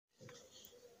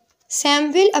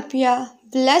Samuel Appiah,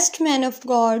 blessed man of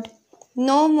God,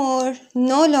 no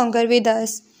longer with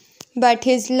us, but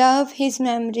his love, his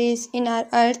memories in our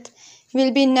earth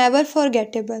will be never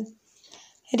forgettable.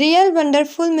 Real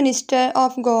wonderful minister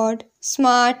of God,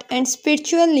 smart and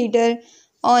spiritual leader,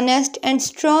 honest and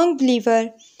strong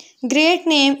believer, great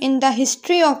name in the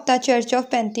history of the Church of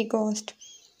Pentecost.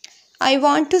 I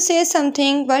want to say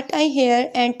something what I hear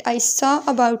and I saw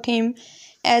about him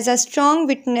as a strong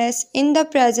witness in the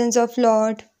presence of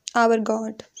Lord our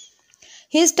God.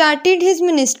 He started his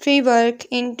ministry work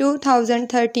in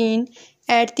 2013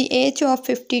 at the age of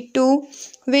 52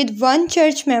 with one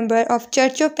church member of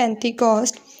Church of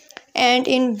Pentecost, and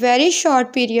in very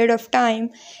short period of time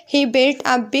he built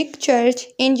a big church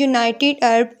in United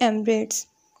Arab Emirates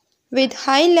with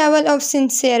high level of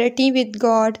sincerity with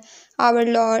God our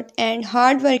Lord and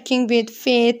hard working with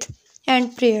faith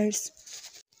and prayers.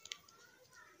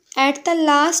 At the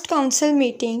last council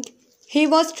meeting, he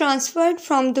was transferred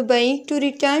from Dubai to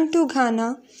return to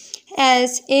Ghana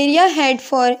as area head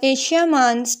for Asia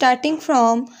Man starting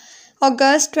from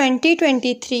August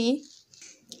 2023,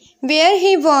 where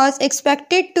he was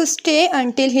expected to stay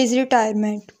until his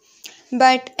retirement.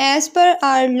 But as per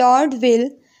our Lord will,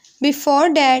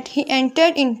 before that he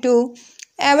entered into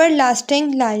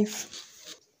everlasting life.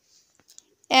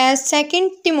 As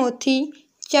 2 Timothy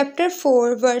chapter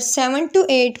 4 verse 7 to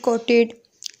 8 quoted,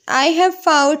 I have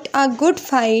fought a good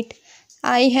fight,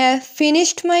 I have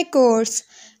finished my course,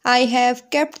 I have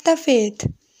kept the faith.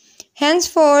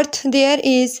 Henceforth there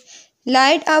is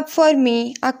laid up for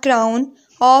me a crown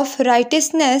of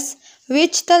righteousness,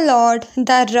 which the Lord,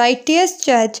 the righteous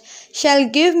judge, shall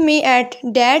give me at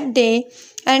that day,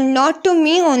 and not to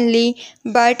me only,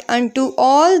 but unto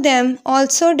all them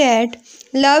also that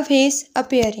love his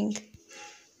appearing.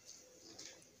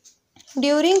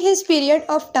 During his period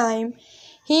of time,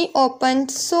 he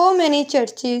opened so many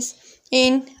churches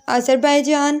in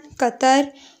Azerbaijan,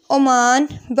 Qatar, Oman,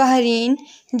 Bahrain,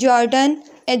 Jordan,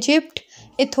 Egypt,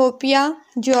 Ethiopia,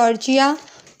 Georgia,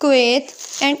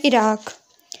 Kuwait, and Iraq,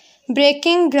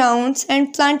 breaking grounds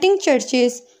and planting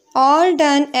churches, all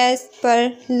done as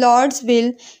per Lord's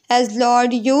will, as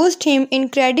Lord used him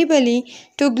incredibly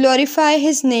to glorify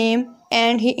his name,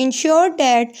 and he ensured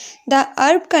that the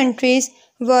Arab countries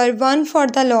were won for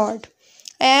the Lord,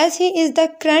 as he is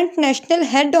the current national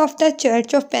head of the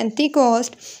Church of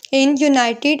Pentecost in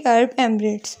United Arab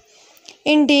Emirates.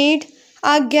 Indeed,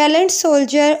 a gallant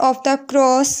soldier of the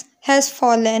cross has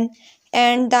fallen,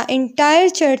 and the entire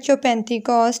Church of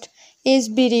Pentecost is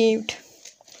bereaved.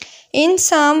 In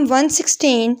Psalm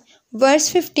 116, verse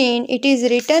 15, it is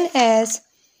written as,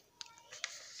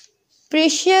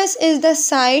 Precious is the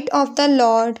sight of the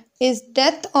Lord, is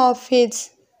death of his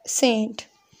saint.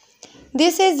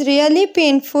 This is really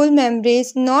painful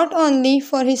memories not only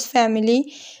for his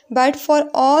family, but for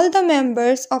all the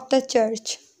members of the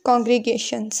church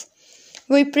congregations.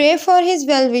 We pray for his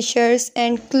well-wishers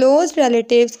and close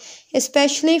relatives,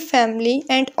 especially family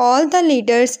and all the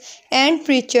leaders and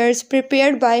preachers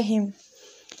prepared by him.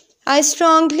 I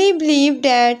strongly believe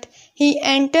that he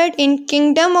entered in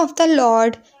kingdom of the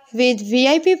Lord with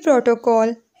VIP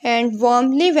protocol and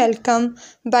warmly welcomed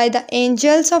by the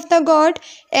angels of the God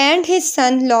and his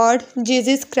Son Lord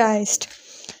Jesus Christ.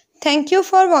 Thank you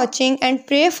for watching, and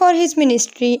pray for his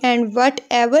ministry and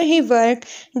whatever he work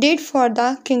did for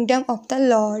the kingdom of the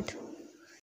Lord.